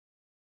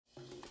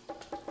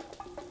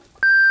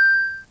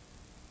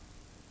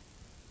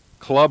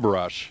Club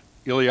rush,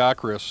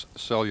 Eleocharis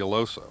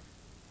cellulosa.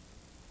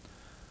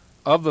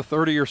 Of the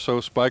 30 or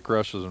so spike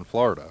rushes in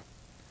Florida,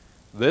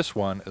 this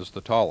one is the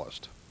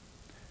tallest.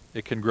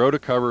 It can grow to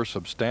cover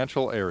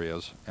substantial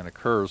areas and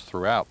occurs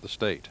throughout the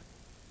state.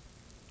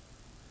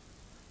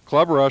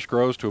 Club rush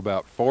grows to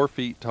about 4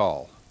 feet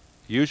tall,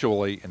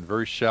 usually in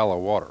very shallow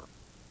water.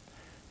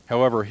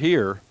 However,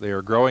 here they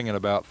are growing in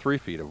about 3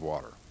 feet of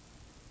water.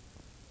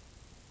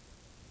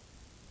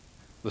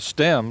 The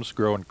stems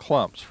grow in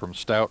clumps from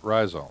stout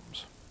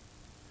rhizomes.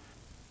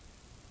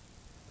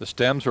 The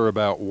stems are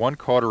about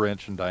 1/4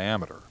 inch in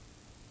diameter.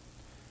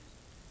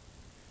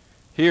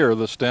 Here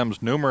the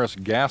stem's numerous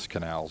gas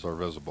canals are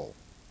visible.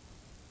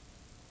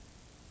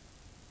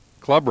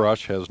 Club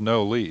rush has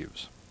no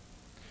leaves.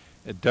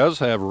 It does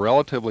have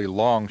relatively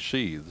long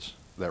sheaths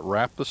that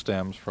wrap the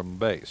stems from the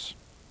base.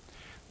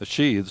 The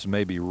sheaths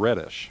may be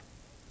reddish.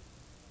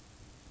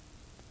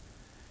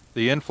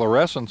 The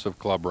inflorescence of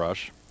club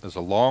rush is a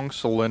long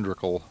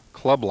cylindrical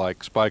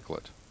club-like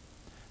spikelet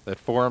that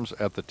forms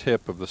at the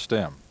tip of the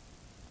stem.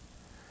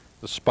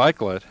 The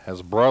spikelet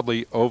has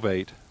broadly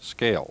ovate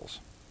scales.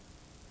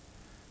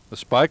 The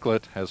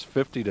spikelet has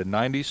 50 to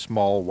 90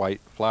 small white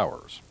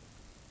flowers.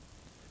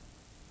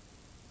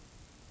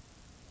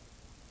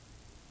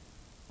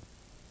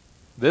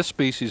 This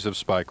species of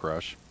spike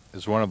rush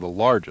is one of the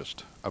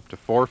largest, up to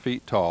 4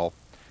 feet tall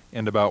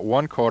and about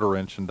 1/4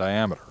 inch in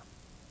diameter.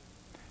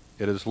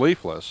 It is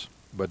leafless,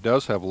 but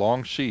does have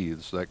long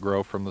sheaths that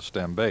grow from the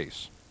stem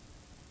base.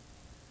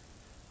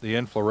 The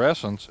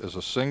inflorescence is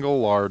a single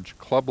large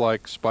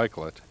club-like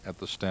spikelet at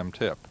the stem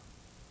tip.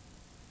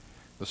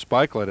 The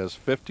spikelet has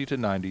 50 to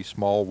 90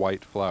 small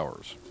white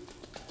flowers.